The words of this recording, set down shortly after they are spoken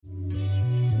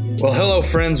Well, hello,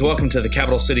 friends. Welcome to the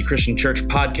Capital City Christian Church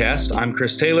podcast. I'm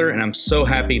Chris Taylor, and I'm so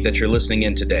happy that you're listening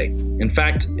in today. In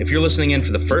fact, if you're listening in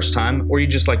for the first time, or you'd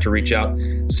just like to reach out,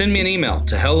 send me an email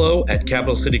to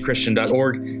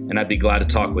hello@capitalcitychristian.org, and I'd be glad to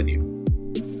talk with you.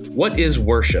 What is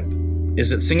worship?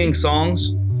 Is it singing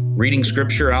songs, reading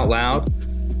scripture out loud,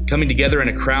 coming together in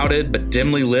a crowded but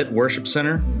dimly lit worship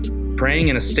center, praying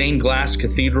in a stained glass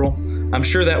cathedral? I'm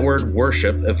sure that word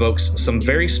worship evokes some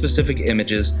very specific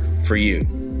images for you.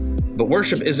 But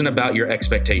worship isn't about your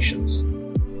expectations.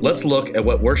 Let's look at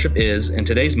what worship is in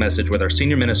today's message with our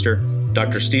senior minister,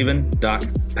 Dr. Stephen "Doc"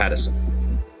 Pattison.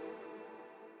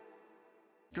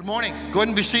 Good morning. Go ahead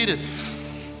and be seated.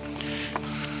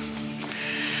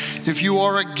 If you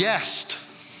are a guest,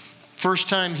 first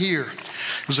time here,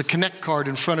 there's a Connect card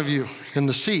in front of you in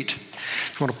the seat.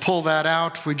 If you want to pull that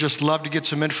out, we'd just love to get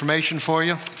some information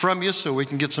from you so we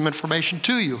can get some information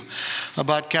to you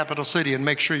about Capital City, and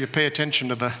make sure you pay attention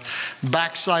to the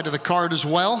back side of the card as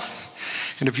well.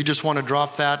 And if you just want to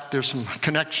drop that, there's some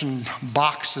connection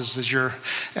boxes as you're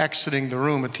exiting the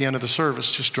room at the end of the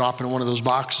service. Just drop in one of those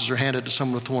boxes or hand it to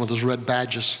someone with one of those red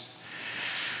badges.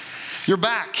 You're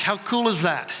back. How cool is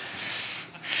that?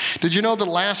 Did you know that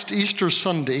last Easter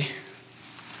Sunday,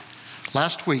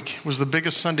 last week, was the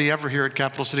biggest Sunday ever here at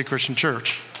Capital City Christian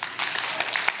Church?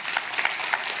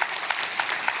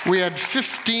 We had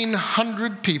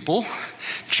 1,500 people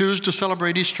choose to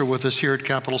celebrate Easter with us here at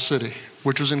Capital City,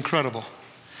 which was incredible.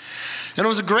 And it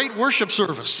was a great worship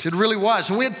service. It really was.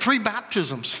 And we had 3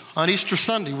 baptisms on Easter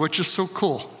Sunday, which is so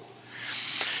cool.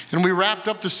 And we wrapped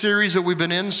up the series that we've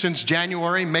been in since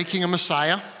January, Making a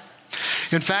Messiah.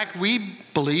 In fact, we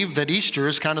believe that Easter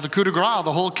is kind of the coup de grace of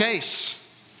the whole case.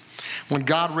 When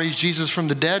God raised Jesus from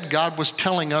the dead, God was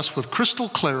telling us with crystal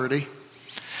clarity,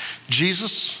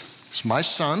 Jesus is my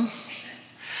son,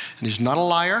 and he's not a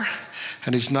liar,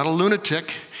 and he's not a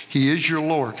lunatic. He is your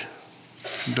Lord.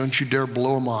 And don't you dare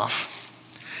blow him off.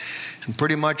 And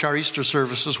pretty much our Easter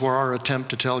services were our attempt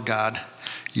to tell God,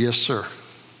 yes, sir.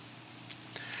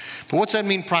 But what's that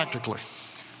mean practically?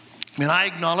 I mean, I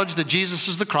acknowledge that Jesus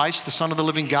is the Christ, the Son of the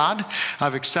living God.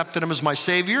 I've accepted him as my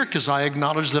Savior because I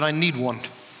acknowledge that I need one.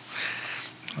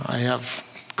 I have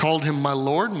called him my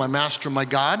Lord, my Master, my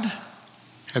God.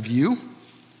 Have you?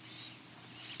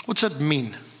 What's that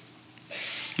mean?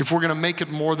 If we're going to make it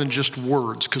more than just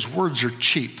words, because words are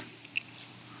cheap.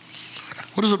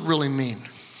 What does it really mean?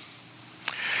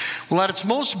 Well, at its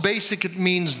most basic, it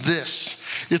means this.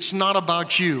 It's not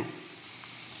about you.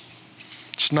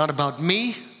 It's not about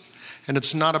me, and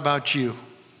it's not about you.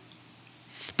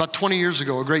 About 20 years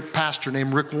ago, a great pastor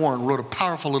named Rick Warren wrote a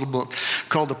powerful little book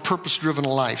called The Purpose-Driven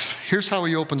Life. Here's how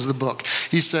he opens the book.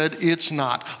 He said, it's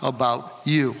not about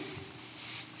you.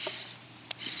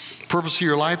 The purpose of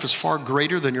your life is far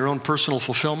greater than your own personal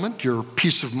fulfillment, your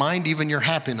peace of mind, even your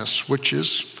happiness, which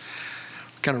is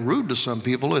kind of rude to some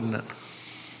people, isn't it?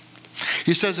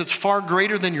 He says it's far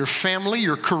greater than your family,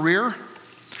 your career,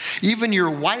 even your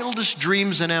wildest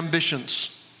dreams and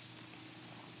ambitions,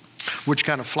 which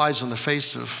kind of flies in the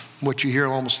face of what you hear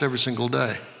almost every single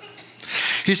day.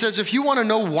 He says, if you want to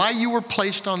know why you were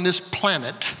placed on this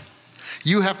planet,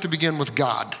 you have to begin with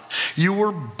God. You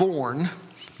were born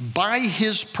by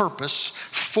his purpose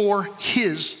for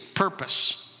his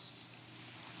purpose.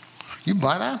 You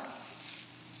buy that?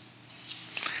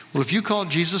 Well, if you call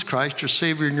Jesus Christ your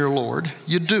Savior and your Lord,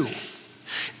 you do.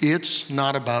 It's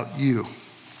not about you.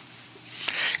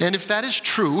 And if that is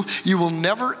true, you will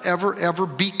never, ever, ever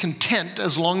be content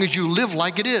as long as you live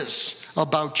like it is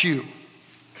about you.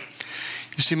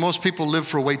 You see, most people live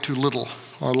for way too little.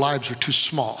 Our lives are too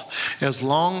small. As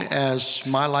long as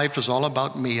my life is all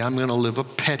about me, I'm going to live a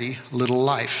petty little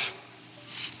life.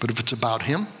 But if it's about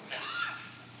him.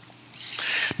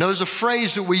 Now, there's a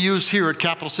phrase that we use here at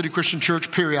Capital City Christian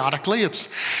Church periodically.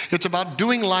 It's about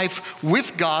doing life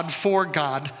with God, for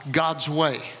God, God's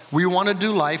way. We want to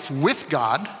do life with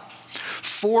God,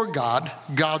 for God,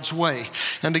 God's way.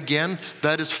 And again,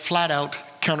 that is flat out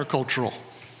countercultural.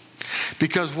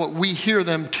 Because what we hear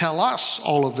them tell us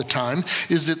all of the time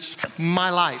is it's my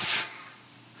life.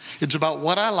 It's about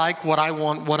what I like, what I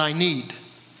want, what I need.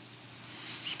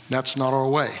 That's not our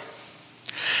way.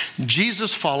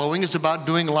 Jesus following is about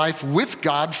doing life with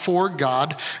God, for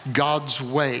God, God's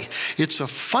way. It's a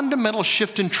fundamental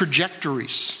shift in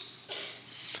trajectories.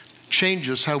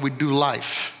 Changes how we do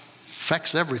life.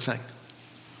 Affects everything.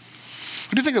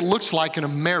 What do you think it looks like in a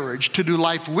marriage to do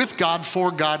life with God, for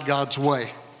God, God's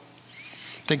way?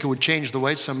 Think it would change the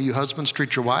way some of you husbands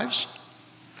treat your wives?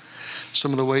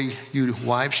 Some of the way you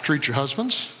wives treat your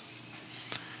husbands?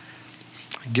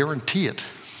 I guarantee it.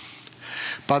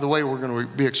 By the way, we're going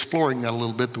to be exploring that a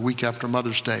little bit the week after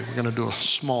Mother's Day. We're going to do a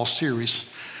small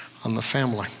series on the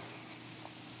family.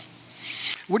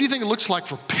 What do you think it looks like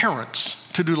for parents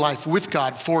to do life with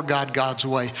God, for God, God's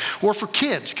way? Or for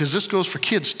kids, because this goes for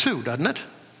kids too, doesn't it?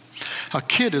 A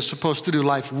kid is supposed to do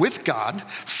life with God,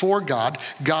 for God,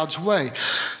 God's way.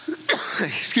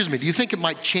 Excuse me, do you think it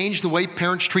might change the way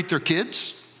parents treat their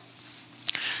kids?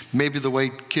 Maybe the way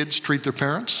kids treat their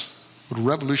parents would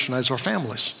revolutionize our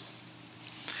families.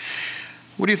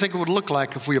 What do you think it would look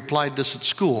like if we applied this at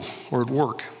school or at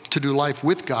work, to do life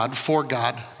with God, for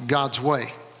God, God's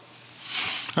way?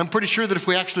 I'm pretty sure that if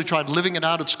we actually tried living it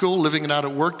out at school, living it out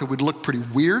at work, that we'd look pretty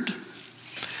weird,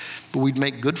 but we'd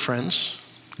make good friends,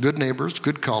 good neighbors,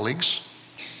 good colleagues.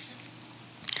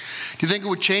 Do you think it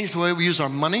would change the way we use our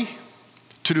money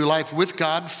to do life with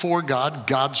God, for God,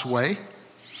 God's way?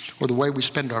 Or the way we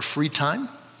spend our free time?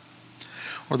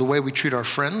 Or the way we treat our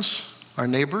friends, our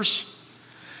neighbors,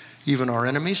 even our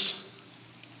enemies?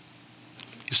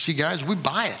 You see, guys, we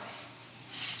buy it.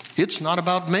 It's not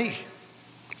about me.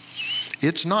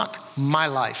 It's not my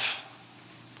life.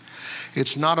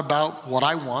 It's not about what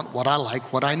I want, what I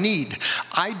like, what I need.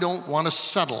 I don't want to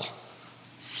settle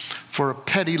for a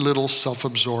petty little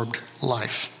self-absorbed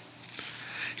life.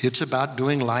 It's about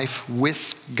doing life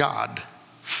with God,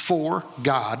 for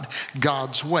God,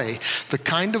 God's way. The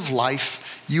kind of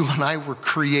life you and I were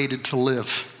created to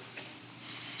live.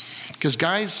 Because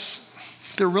guys,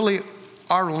 there really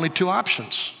are only two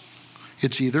options.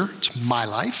 It's my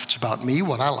life, it's about me,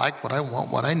 what I like, what I want,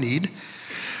 what I need,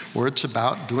 or it's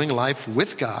about doing life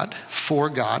with God, for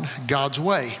God, God's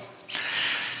way.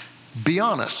 Be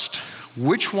honest,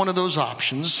 which one of those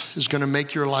options is going to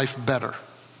make your life better?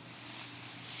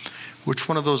 Which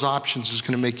one of those options is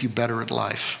going to make you better at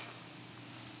life?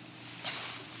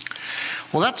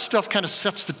 Well, that stuff kind of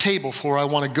sets the table for where I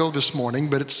want to go this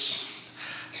morning, but it's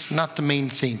not the main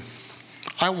theme.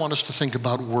 I want us to think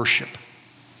about worship.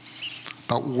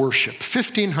 About worship.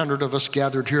 1,500 of us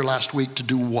gathered here last week to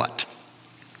do what?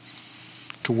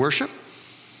 To worship?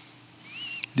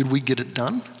 Did we get it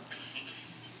done?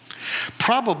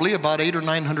 Probably about 800 or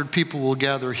 900 people will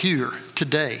gather here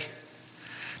today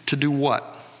to do what?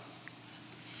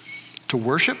 To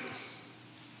worship?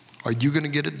 Are you going to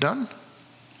get it done?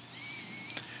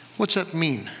 What's that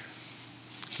mean?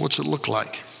 What's it look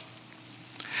like?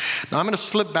 Now, I'm going to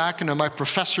slip back into my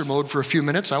professor mode for a few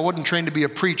minutes. I wasn't trained to be a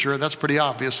preacher. That's pretty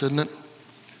obvious, isn't it?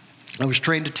 I was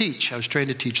trained to teach. I was trained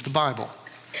to teach the Bible.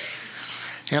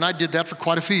 And I did that for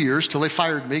quite a few years till they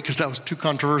fired me because that was too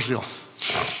controversial.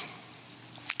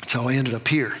 That's how I ended up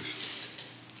here.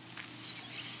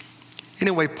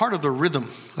 Anyway, part of the rhythm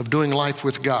of doing life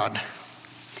with God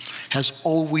has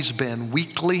always been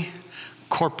weekly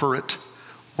corporate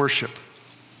worship.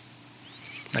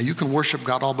 Now, you can worship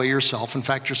God all by yourself. In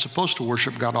fact, you're supposed to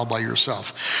worship God all by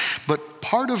yourself. But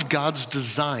part of God's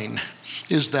design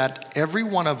is that every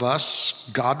one of us,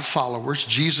 God followers,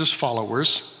 Jesus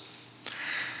followers,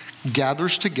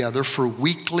 gathers together for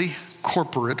weekly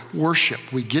corporate worship.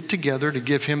 We get together to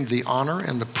give him the honor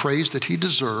and the praise that he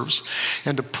deserves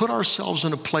and to put ourselves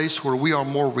in a place where we are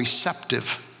more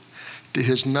receptive to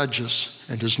his nudges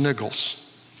and his niggles.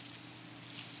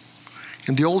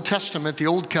 In the Old Testament, the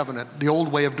Old Covenant, the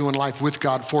old way of doing life with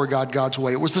God, for God, God's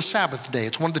way, it was the Sabbath day.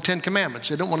 It's one of the 10 commandments.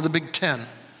 Isn't it? One of the big 10.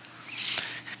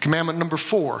 Commandment number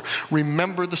 4,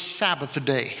 remember the Sabbath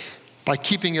day by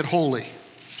keeping it holy.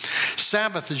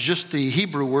 Sabbath is just the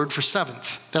Hebrew word for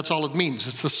seventh. That's all it means.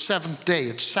 It's the seventh day.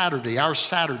 It's Saturday, our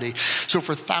Saturday. So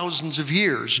for thousands of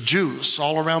years, Jews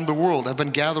all around the world have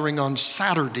been gathering on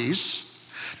Saturdays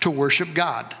to worship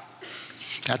God.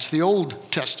 That's the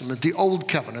Old Testament, the Old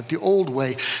Covenant, the old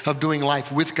way of doing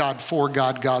life with God, for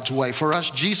God, God's way. For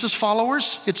us Jesus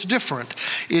followers, it's different.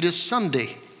 It is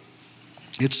Sunday.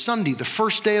 It's Sunday, the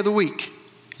first day of the week.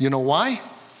 You know why?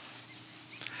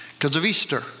 Because of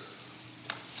Easter.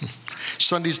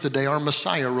 Sunday's the day our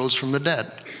Messiah rose from the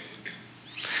dead.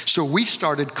 So we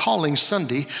started calling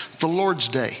Sunday the Lord's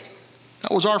Day.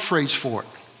 That was our phrase for it.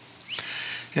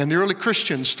 And the early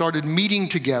Christians started meeting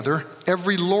together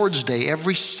every Lord's Day,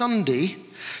 every Sunday,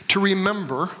 to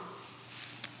remember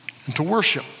and to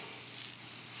worship.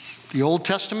 The Old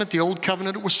Testament, the Old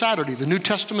Covenant, it was Saturday. The New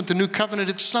Testament, the New Covenant,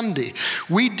 it's Sunday.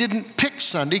 We didn't pick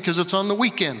Sunday because it's on the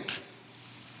weekend.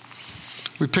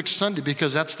 We picked Sunday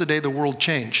because that's the day the world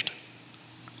changed.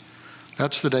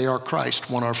 That's the day our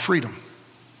Christ won our freedom.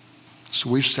 So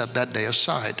we've set that day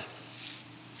aside.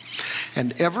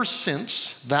 And ever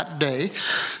since that day,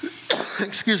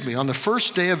 on the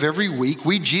first day of every week,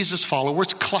 we Jesus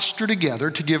followers cluster together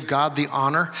to give God the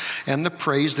honor and the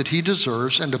praise that he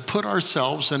deserves and to put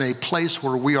ourselves in a place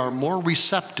where we are more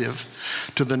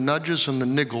receptive to the nudges and the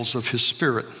niggles of his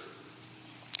Spirit.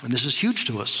 And this is huge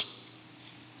to us.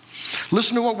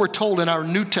 Listen to what we're told in our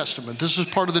New Testament. This is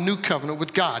part of the new covenant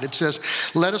with God. It says,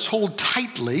 let us hold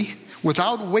tightly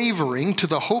without wavering to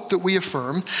the hope that we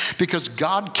affirm, because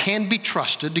God can be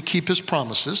trusted to keep his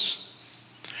promises.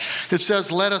 It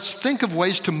says, let us think of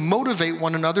ways to motivate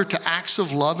one another to acts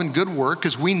of love and good work,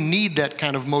 because we need that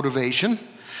kind of motivation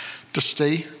to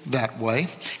stay that way.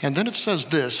 And then it says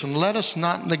this, and let us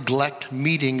not neglect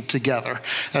meeting together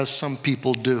as some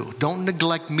people do. Don't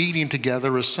neglect meeting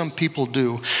together as some people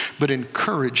do, but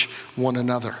encourage one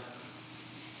another.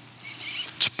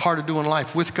 It's a part of doing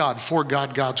life with God, for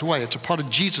God, God's way. It's a part of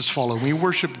Jesus following. We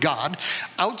worship God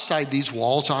outside these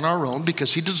walls on our own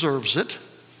because he deserves it.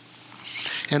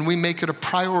 And we make it a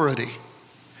priority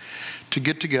to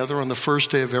get together on the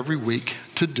first day of every week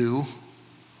to do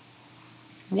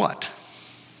what?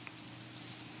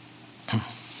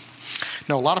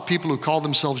 Now, a lot of people who call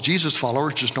themselves Jesus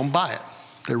followers just don't buy it.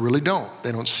 They really don't.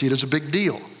 They don't see it as a big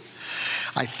deal.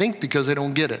 I think because they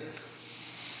don't get it.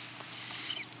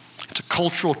 It's a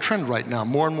cultural trend right now.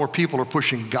 More and more people are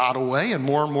pushing God away, and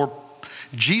more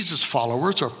Jesus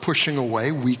followers are pushing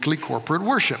away weekly corporate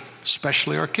worship,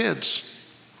 especially our kids.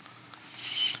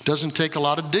 It doesn't take a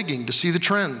lot of digging to see the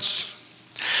trends.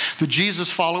 The Jesus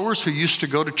followers who used to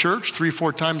go to church 3 or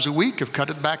 4 times a week have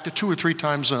cut it back to 2 or 3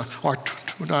 times, or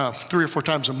 3 or 4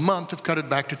 times a month have cut it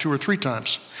back to 2 or 3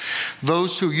 times.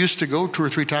 Those who used to go 2 or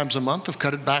 3 times a month have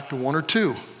cut it back to 1 or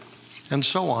 2, and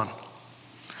so on.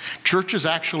 Churches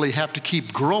actually have to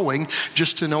keep growing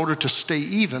just in order to stay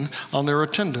even on their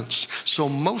attendance. So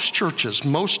most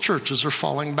churches are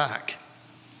falling back.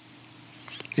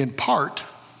 In part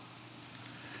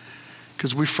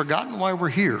because we've forgotten why we're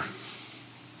here.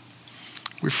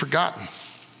 We've forgotten.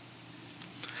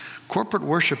 Corporate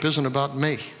worship isn't about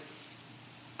me.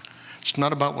 It's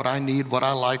not about what I need, what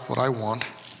I like, what I want.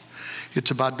 It's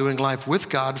about doing life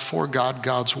with God, for God,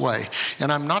 God's way.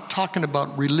 And I'm not talking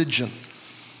about religion.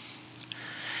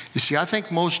 You see, I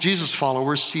think most Jesus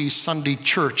followers see Sunday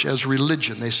church as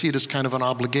religion. They see it as kind of an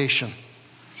obligation.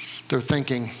 They're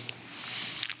thinking,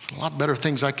 a lot better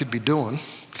things I could be doing,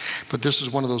 but this is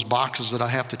one of those boxes that I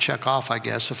have to check off, I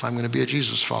guess, if I'm going to be a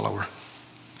Jesus follower.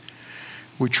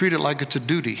 We treat it like it's a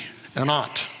duty, an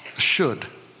ought, a should,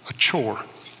 a chore.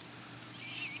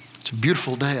 It's a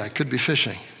beautiful day, I could be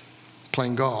fishing,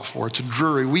 playing golf, or it's a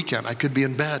dreary weekend, I could be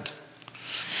in bed,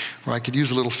 or I could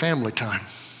use a little family time.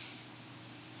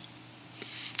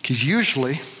 Because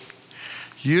usually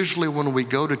when we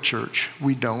go to church,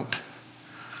 we don't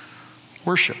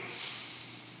worship.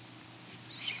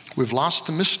 We've lost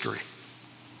the mystery.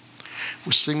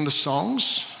 We sing the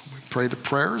songs, we pray the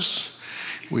prayers,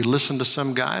 we listen to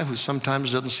some guy who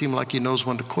sometimes doesn't seem like he knows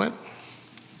when to quit.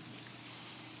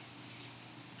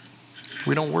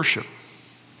 We don't worship.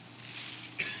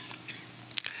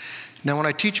 Now, when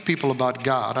I teach people about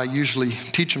God, I usually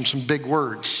teach them some big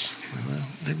words.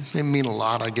 They mean a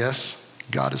lot, I guess.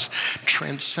 God is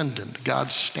transcendent.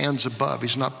 God stands above.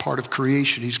 He's not part of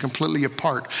creation. He's completely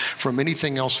apart from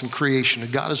anything else in creation.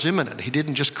 And God is immanent. He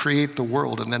didn't just create the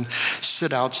world and then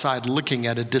sit outside looking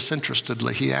at it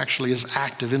disinterestedly. He actually is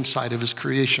active inside of his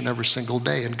creation every single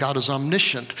day. And God is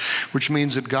omniscient, which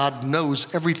means that God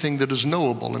knows everything that is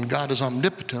knowable. And God is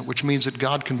omnipotent, which means that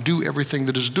God can do everything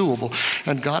that is doable.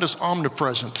 And God is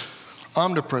omnipresent.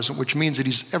 Omnipresent, which means that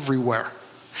he's everywhere.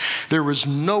 There is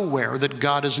nowhere that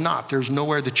God is not. There's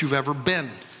nowhere that you've ever been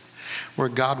where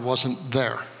God wasn't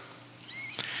there.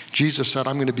 Jesus said,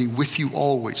 I'm going to be with you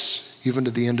always, even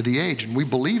to the end of the age. And we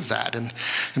believe that. And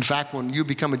in fact, when you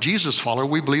become a Jesus follower,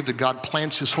 we believe that God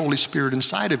plants his Holy Spirit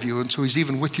inside of you. And so he's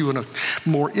even with you in a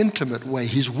more intimate way.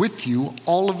 He's with you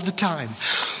all of the time.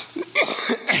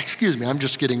 Excuse me, I'm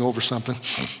just getting over something.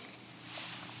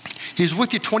 He's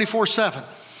with you 24/7.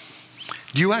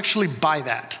 Do you actually buy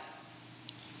that?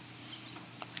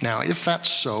 Now, if that's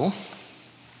so,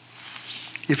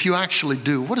 if you actually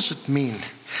do, what does it mean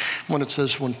when it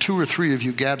says, when 2 or 3 of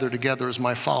you gather together as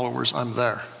my followers, I'm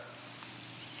there?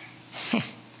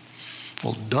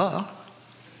 Well, duh.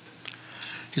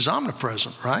 He's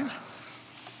omnipresent, right?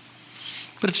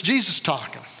 But it's Jesus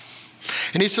talking.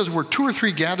 And he says, where 2 or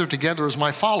 3 gather together as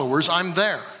my followers, I'm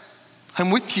there.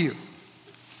 I'm with you.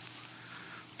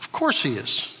 Of course he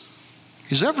is.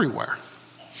 He's everywhere.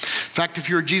 In fact, if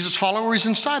you're a Jesus follower, he's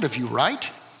inside of you,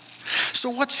 right? So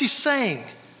what's he saying?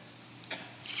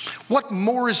 What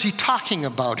more is he talking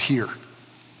about here?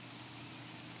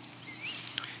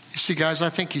 He's See, guys, I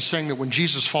think he's saying that when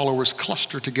Jesus followers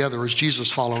cluster together as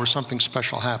Jesus followers, something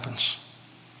special happens.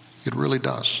 It really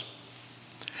does.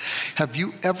 Have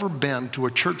you ever been to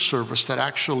a church service that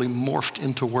actually morphed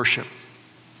into worship?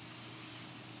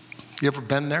 You ever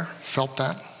been there, felt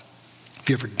that? Have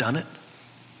you ever done it?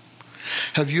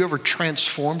 Have you ever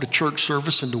transformed a church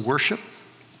service into worship?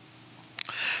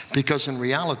 Because in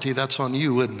reality, that's on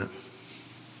you, isn't it?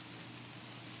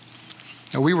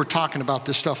 Now, we were talking about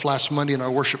this stuff last Monday in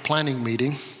our worship planning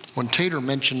meeting when Tater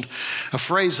mentioned a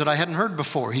phrase that I hadn't heard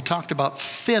before. He talked about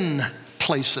thin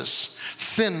places.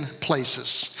 Thin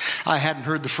places. I hadn't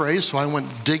heard the phrase, so I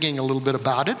went digging a little bit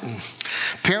about it. And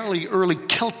apparently early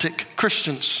Celtic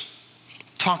Christians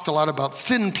talked a lot about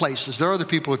thin places. There are other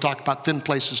people who talk about thin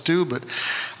places too, but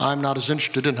I'm not as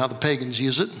interested in how the pagans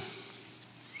use it.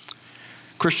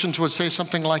 Christians would say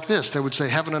something like this. They would say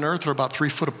heaven and earth are about 3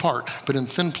 foot apart, but in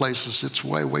thin places, it's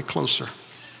way, way closer.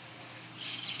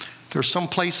 There are some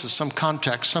places, some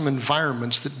contexts, some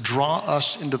environments that draw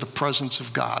us into the presence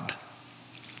of God.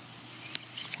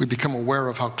 We become aware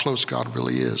of how close God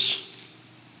really is.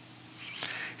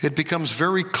 It becomes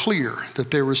very clear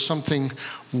that there is something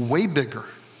way bigger,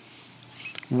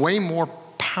 way more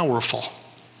powerful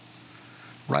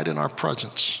right in our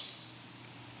presence.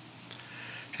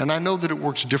 And I know that it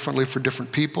works differently for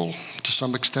different people. To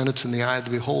some extent, it's in the eye of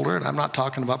the beholder. And I'm not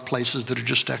talking about places that are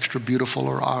just extra beautiful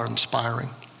or awe-inspiring.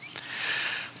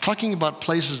 I'm talking about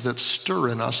places that stir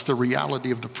in us the reality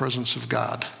of the presence of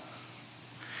God.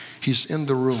 He's in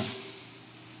the room.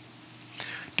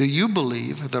 Do you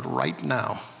believe that right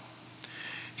now,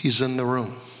 He's in the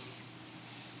room?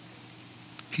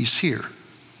 He's here.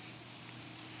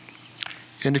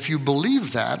 And if you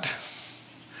believe that,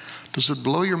 does it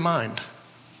blow your mind?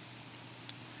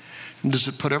 And does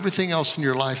it put everything else in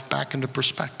your life back into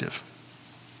perspective?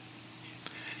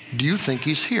 Do you think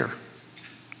He's here?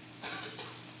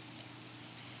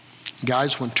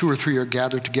 Guys, when 2 or 3 are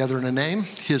gathered together in a name,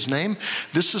 His name,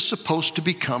 this is supposed to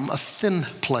become a thin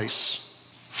place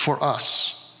for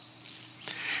us.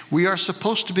 We are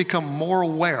supposed to become more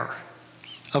aware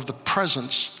of the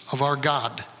presence of our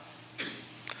God,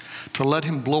 to let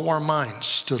Him blow our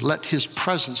minds, to let His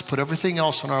presence put everything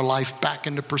else in our life back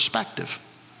into perspective.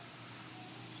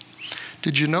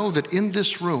 Did you know that in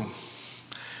this room,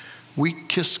 we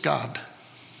kiss God,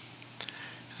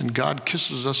 and God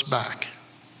kisses us back?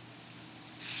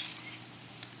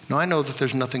 Now, I know that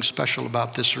there's nothing special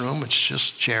about this room. It's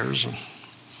just chairs and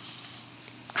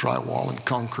drywall and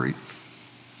concrete.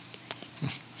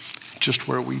 Just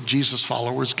where we Jesus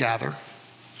followers gather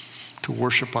to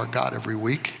worship our God every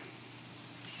week.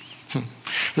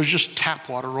 There's just tap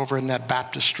water over in that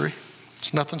baptistry.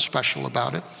 There's nothing special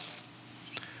about it.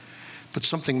 But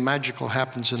something magical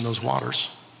happens in those waters.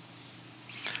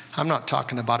 I'm not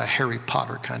talking about a Harry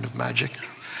Potter kind of magic.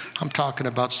 I'm talking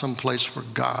about some place where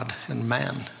God and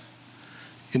man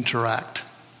interact.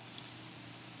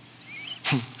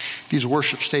 These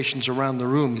worship stations around the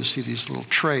room, you see these little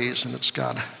trays, and it's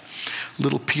got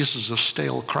little pieces of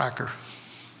stale cracker,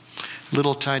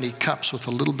 little tiny cups with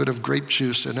a little bit of grape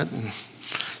juice in it, and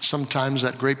sometimes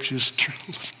that grape juice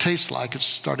tastes like it's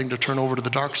starting to turn over to the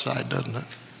dark side, doesn't it?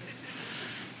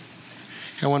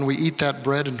 And when we eat that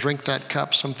bread and drink that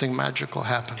cup, something magical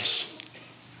happens.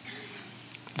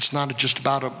 It's not just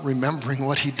about remembering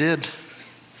what He did.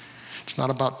 It's not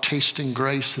about tasting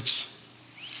grace. It's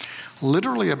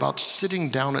literally about sitting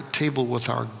down at table with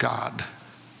our God.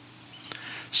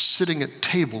 Sitting at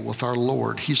table with our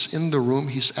Lord. He's in the room.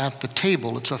 He's at the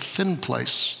table. It's a thin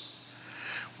place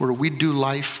where we do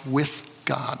life with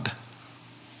God.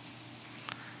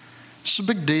 It's a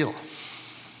big deal.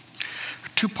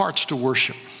 2 parts to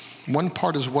worship. One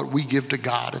part is what we give to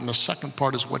God, and the second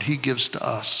part is what He gives to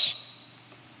us.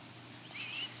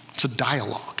 It's a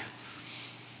dialogue.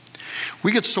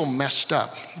 We get so messed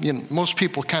up. You know, most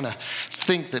people kind of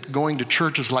think that going to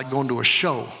church is like going to a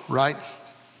show, right?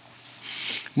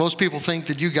 Most people think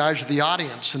that you guys are the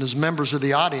audience, and as members of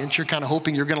the audience, you're kind of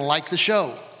hoping you're going to like the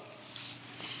show.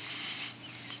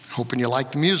 Hoping you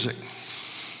like the music.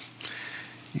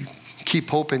 You keep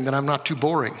hoping that I'm not too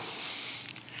boring.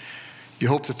 You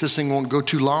hope that this thing won't go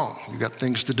too long. You've got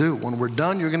things to do. When we're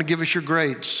done, you're going to give us your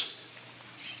grades.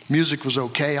 Music was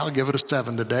okay. I'll give it a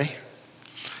 7 today.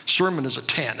 Sermon is a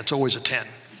 10. It's always a 10.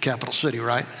 Capital City,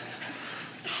 right?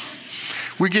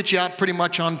 We get you out pretty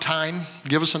much on time.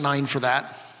 Give us a 9 for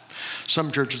that.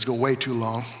 Some churches go way too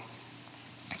long.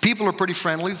 People are pretty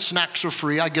friendly. The snacks are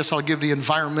free. I guess I'll give the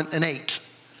environment an 8.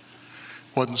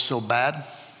 Wasn't so bad.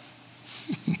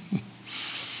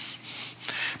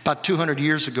 About 200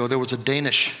 years ago, there was a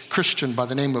Danish Christian by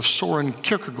the name of Søren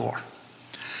Kierkegaard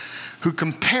who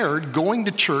compared going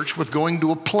to church with going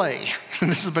to a play. And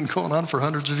this has been going on for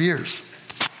hundreds of years.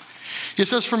 He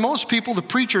says, for most people, the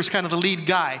preacher is kind of the lead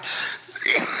guy.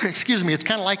 Excuse me, it's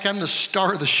kind of like I'm the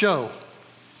star of the show.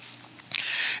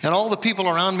 And all the people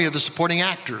around me are the supporting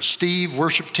actors. Steve,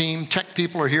 worship team, tech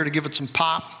people are here to give it some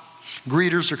pop.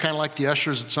 Greeters are kind of like the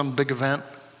ushers at some big event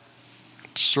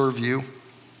to serve you.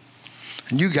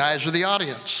 And you guys are the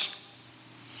audience.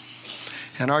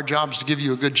 And our job is to give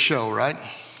you a good show, right?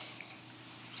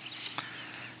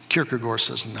 Kierkegaard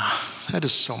says, no, that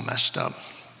is so messed up.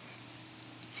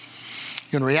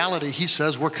 In reality, he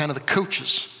says, we're kind of the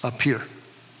coaches up here.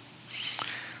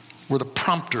 We're the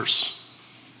prompters.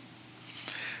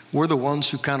 We're the ones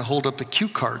who kind of hold up the cue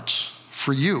cards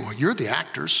for you. You're the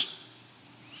actors.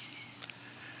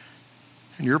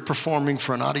 And you're performing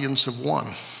for an audience of one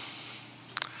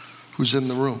who's in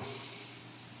the room.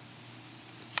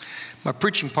 My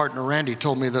preaching partner, Randy,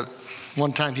 told me that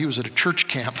one time he was at a church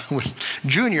camp with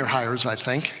junior hires, I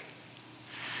think.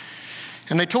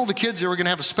 And they told the kids they were going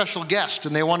to have a special guest,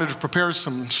 and they wanted to prepare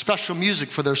some special music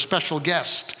for their special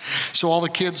guest. So all the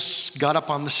kids got up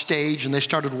on the stage, and they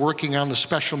started working on the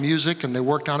special music, and they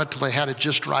worked on it till they had it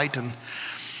just right. And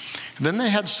then they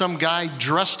had some guy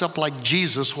dressed up like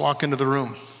Jesus walk into the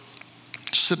room,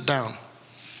 sit down.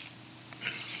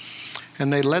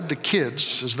 And they led the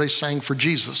kids as they sang for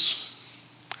Jesus,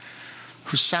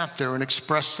 who sat there and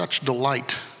expressed such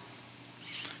delight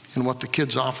in what the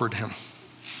kids offered him.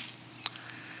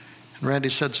 And Randy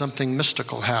said something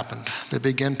mystical happened. They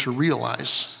began to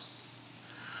realize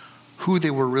who they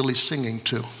were really singing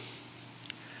to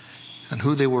and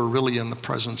who they were really in the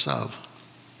presence of.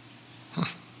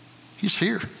 He's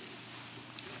here.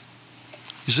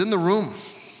 He's in the room.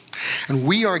 And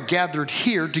we are gathered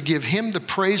here to give him the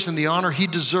praise and the honor he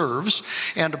deserves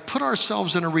and to put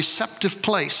ourselves in a receptive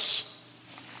place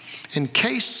in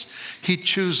case he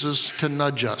chooses to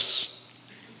nudge us.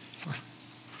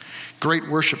 Great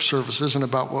worship service isn't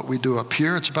about what we do up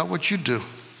here. It's about what you do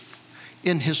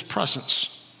in his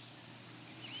presence.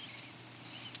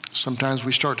 Sometimes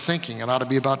we start thinking it ought to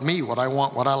be about me, what I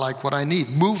want, what I like, what I need.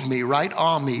 Move me, right?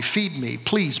 Awe me, feed me,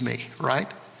 please me,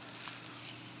 right?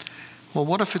 Well,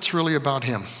 what if it's really about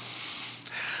him?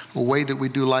 A way that we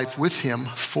do life with him,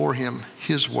 for him,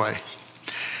 his way.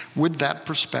 Would that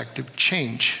perspective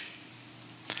change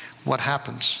what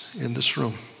happens in this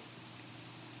room?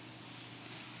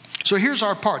 So here's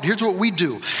our part. Here's what we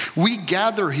do. We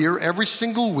gather here every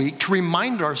single week to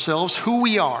remind ourselves who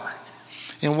we are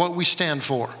and what we stand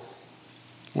for.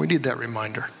 We need that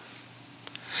reminder.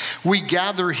 We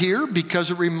gather here because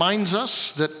it reminds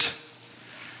us that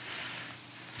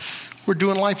we're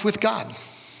doing life with God,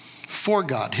 for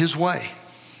God, his way.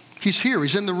 He's here.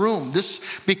 He's in the room.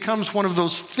 This becomes one of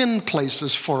those thin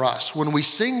places for us. When we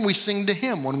sing to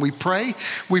him. When we pray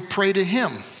to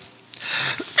him.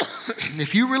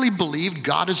 If you really believed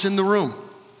God is in the room,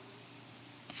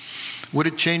 would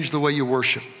it change the way you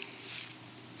worship?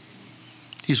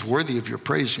 He's worthy of your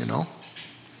praise, you know,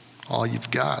 all you've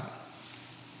got.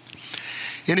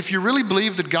 And if you really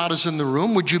believe that God is in the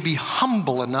room, would you be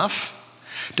humble enough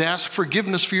to ask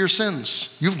forgiveness for your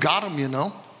sins? You've got them, you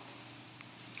know.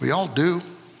 We all do.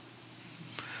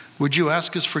 Would you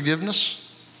ask his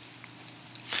forgiveness?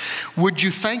 Would you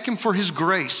thank him for his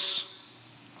grace?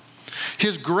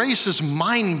 His grace is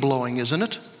mind-blowing, isn't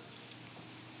it?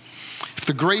 If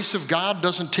the grace of God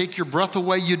doesn't take your breath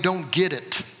away, you don't get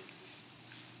it.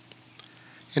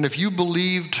 And if you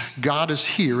believed God is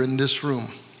here in this room,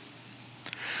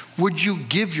 would you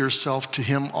give yourself to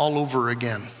him all over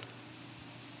again?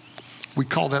 We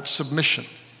call that submission.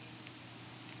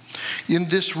 In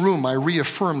this room, I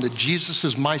reaffirm that Jesus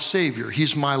is my Savior.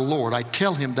 He's my Lord. I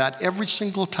tell him that every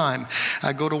single time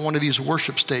I go to one of these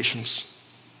worship stations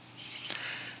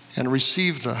and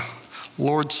receive the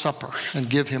Lord's Supper and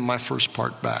give him my first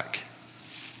part back.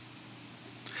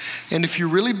 And if you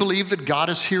really believe that God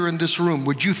is here in this room,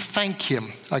 would you thank him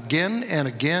again and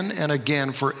again and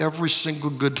again for every single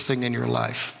good thing in your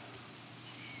life?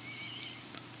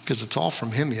 Because it's all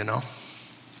from him, you know.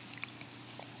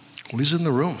 Well, he's in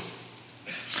the room.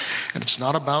 And it's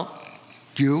not about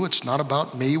you. It's not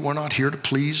about me. We're not here to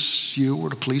please you or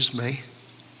to please me.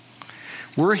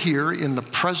 We're here in the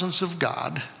presence of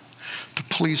God to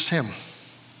please him.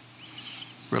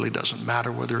 Really doesn't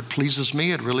matter whether it pleases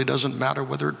me. It really doesn't matter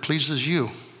whether it pleases you.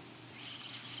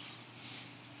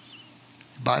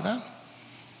 You buy that?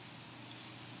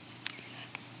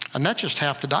 And that's just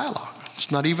half the dialogue. It's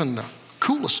not even the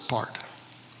coolest part.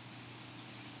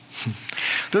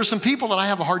 There's some people that I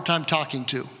have a hard time talking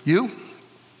to. You?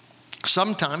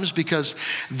 Sometimes because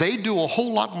they do a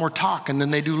whole lot more talking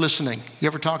than they do listening. You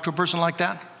ever talk to a person like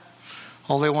that?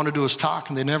 All they want to do is talk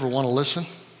and they never want to listen.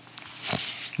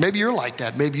 Maybe you're like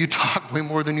that. Maybe you talk way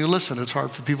more than you listen. It's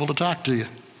hard for people to talk to you.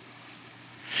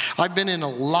 I've been in a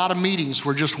lot of meetings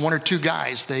where just one or two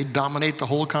guys, they dominate the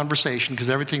whole conversation because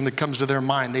everything that comes to their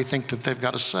mind, they think that they've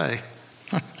got to say.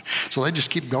 So they just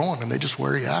keep going and they just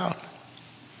wear you out.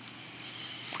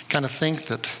 Kind of think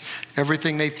that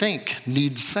everything they think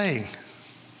needs saying.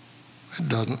 It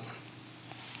doesn't.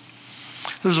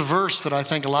 There's a verse that I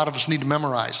think a lot of us need to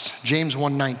memorize. James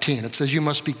 1:19. It says, you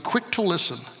must be quick to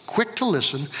listen,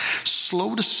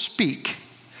 slow to speak,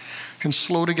 and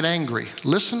slow to get angry.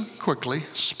 Listen quickly,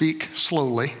 speak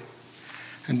slowly,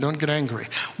 and don't get angry.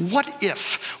 What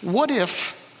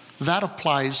if that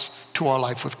applies to our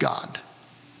life with God?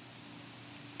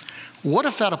 What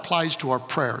if that applies to our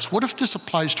prayers? What if this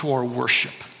applies to our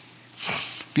worship?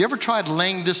 Have you ever tried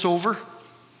laying this over?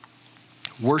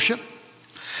 Worship,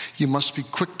 you must be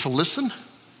quick to listen,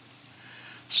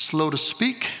 slow to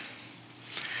speak,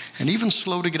 and even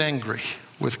slow to get angry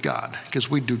with God, because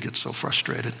we do get so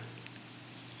frustrated.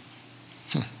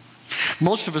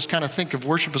 Most of us kind of think of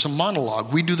worship as a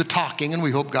monologue. We do the talking and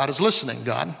we hope God is listening.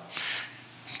 God,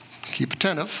 keep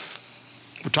attentive.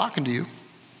 We're talking to you.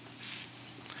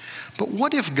 But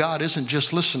what if God isn't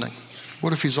just listening?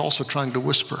 What if he's also trying to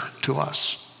whisper to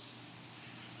us?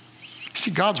 See,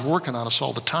 God's working on us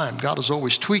all the time. God is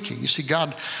always tweaking. You see,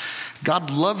 God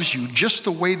loves you just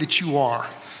the way that you are,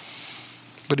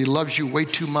 but he loves you way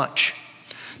too much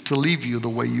to leave you the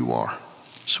way you are.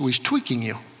 So he's tweaking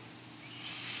you.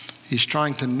 He's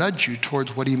trying to nudge you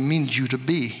towards what he means you to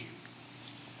be.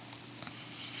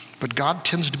 But God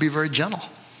tends to be very gentle.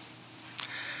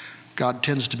 God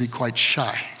tends to be quite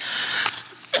shy,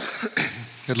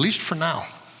 at least for now.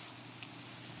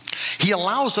 He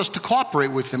allows us to cooperate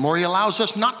with him, or he allows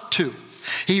us not to.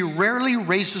 He rarely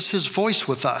raises his voice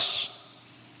with us,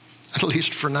 at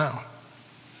least for now.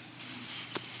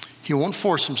 He won't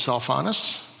force himself on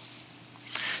us,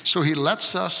 so he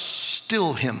lets us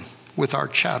still him with our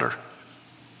chatter,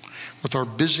 with our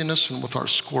busyness, and with our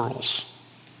squirrels.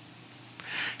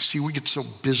 See, we get so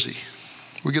busy.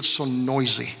 We get so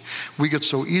noisy. We get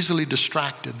so easily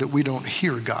distracted that we don't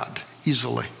hear God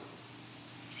easily.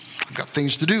 I've got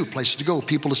things to do, places to go,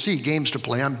 people to see, games to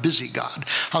play. I'm busy, God.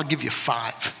 I'll give you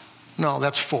 5. No,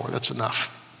 that's 4. That's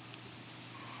enough.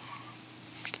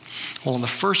 Well, on the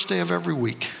first day of every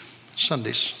week,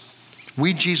 Sundays,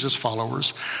 we Jesus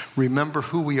followers remember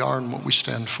who we are and what we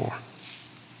stand for.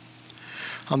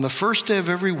 On the first day of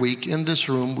every week in this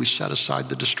room, we set aside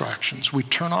the distractions. We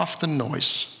turn off the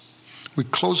noise. We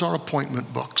close our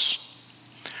appointment books.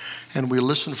 And we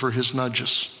listen for his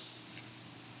nudges.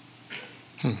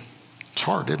 It's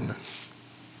hard, isn't it?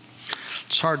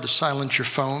 It's hard to silence your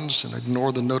phones and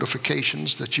ignore the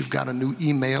notifications that you've got a new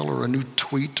email or a new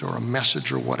tweet or a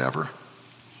message or whatever.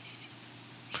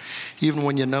 Even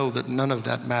when you know that none of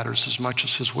that matters as much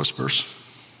as his whispers.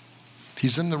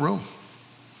 He's in the room.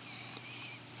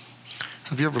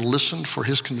 Have you ever listened for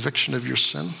his conviction of your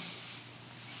sin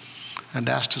and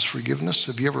asked his forgiveness?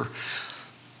 Have you ever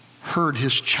heard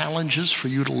his challenges for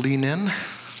you to lean in?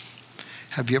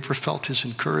 Have you ever felt his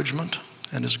encouragement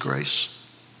and his grace?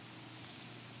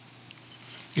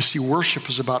 You see, worship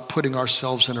is about putting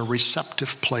ourselves in a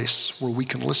receptive place where we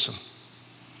can listen.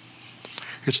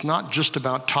 It's not just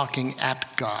about talking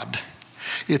at God.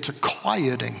 It's a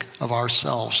quieting of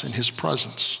ourselves in his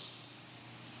presence.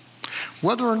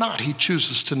 Whether or not he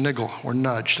chooses to niggle or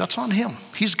nudge, that's on him.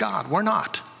 He's God. We're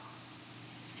not.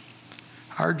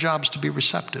 Our job's to be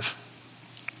receptive.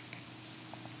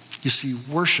 You see,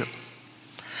 worship,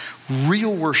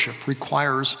 real worship,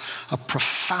 requires a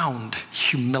profound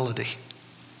humility.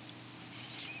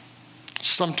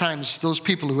 Sometimes those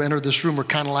people who enter this room are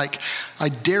kind of like, I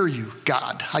dare you,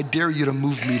 God. I dare you to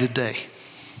move me today.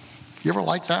 You ever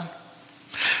like that?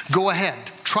 Go ahead.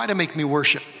 Try to make me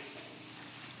worship.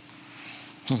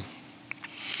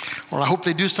 Or I hope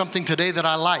they do something today that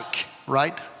I like,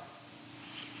 right?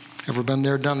 Ever been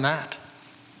there, done that?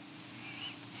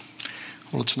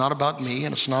 Well, it's not about me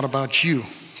and it's not about you.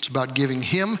 It's about giving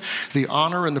him the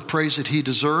honor and the praise that he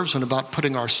deserves, and about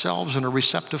putting ourselves in a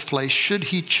receptive place should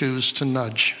he choose to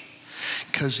nudge.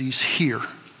 Because he's here.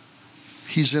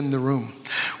 He's in the room.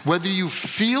 Whether you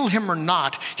feel him or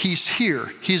not, he's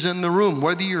here. He's in the room.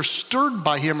 Whether you're stirred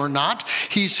by him or not,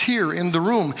 he's here in the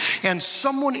room. And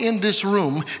someone in this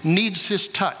room needs his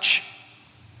touch.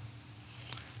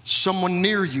 Someone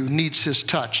near you needs his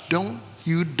touch. Don't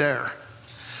you dare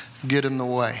get in the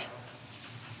way.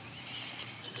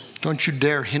 Don't you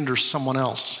dare hinder someone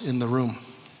else in the room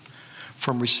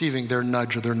from receiving their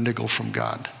nudge or their niggle from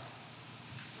God.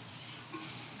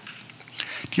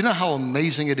 Do you know how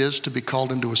amazing it is to be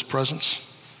called into his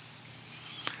presence?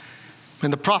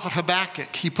 And the prophet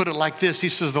Habakkuk, he put it like this. He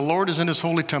says, the Lord is in his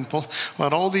holy temple.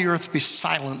 Let all the earth be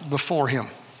silent before him.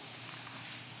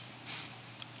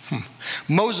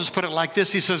 Moses put it like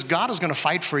this. He says, God is going to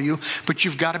fight for you, but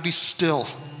you've got to be still.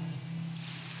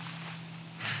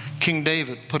 King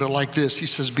David put it like this. He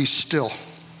says, be still.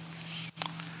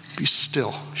 Be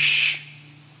still. Shh.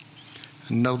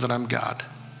 And know that I'm God.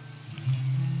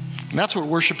 And that's what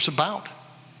worship's about.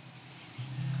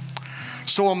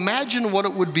 So imagine what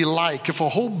it would be like if a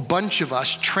whole bunch of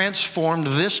us transformed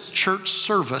this church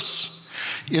service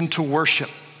into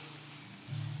worship.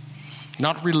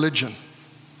 Not religion,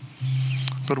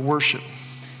 but worship.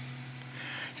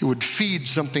 It would feed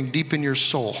something deep in your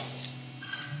soul.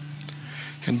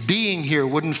 And being here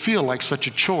wouldn't feel like such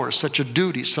a chore, such a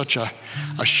duty, such a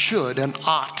should, an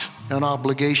ought, an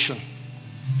obligation.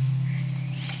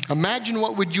 Imagine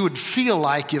what you would feel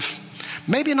like if,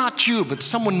 maybe not you, but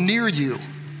someone near you.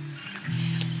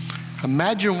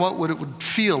 Imagine what it would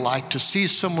feel like to see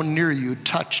someone near you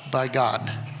touched by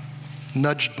God,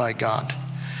 nudged by God,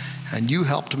 and you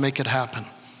help to make it happen.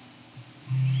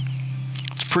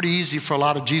 It's pretty easy for a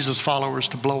lot of Jesus followers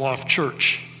to blow off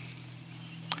church.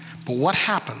 But what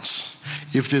happens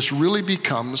if this really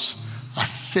becomes a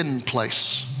thin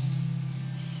place?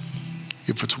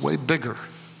 If it's way bigger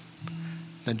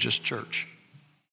than just church?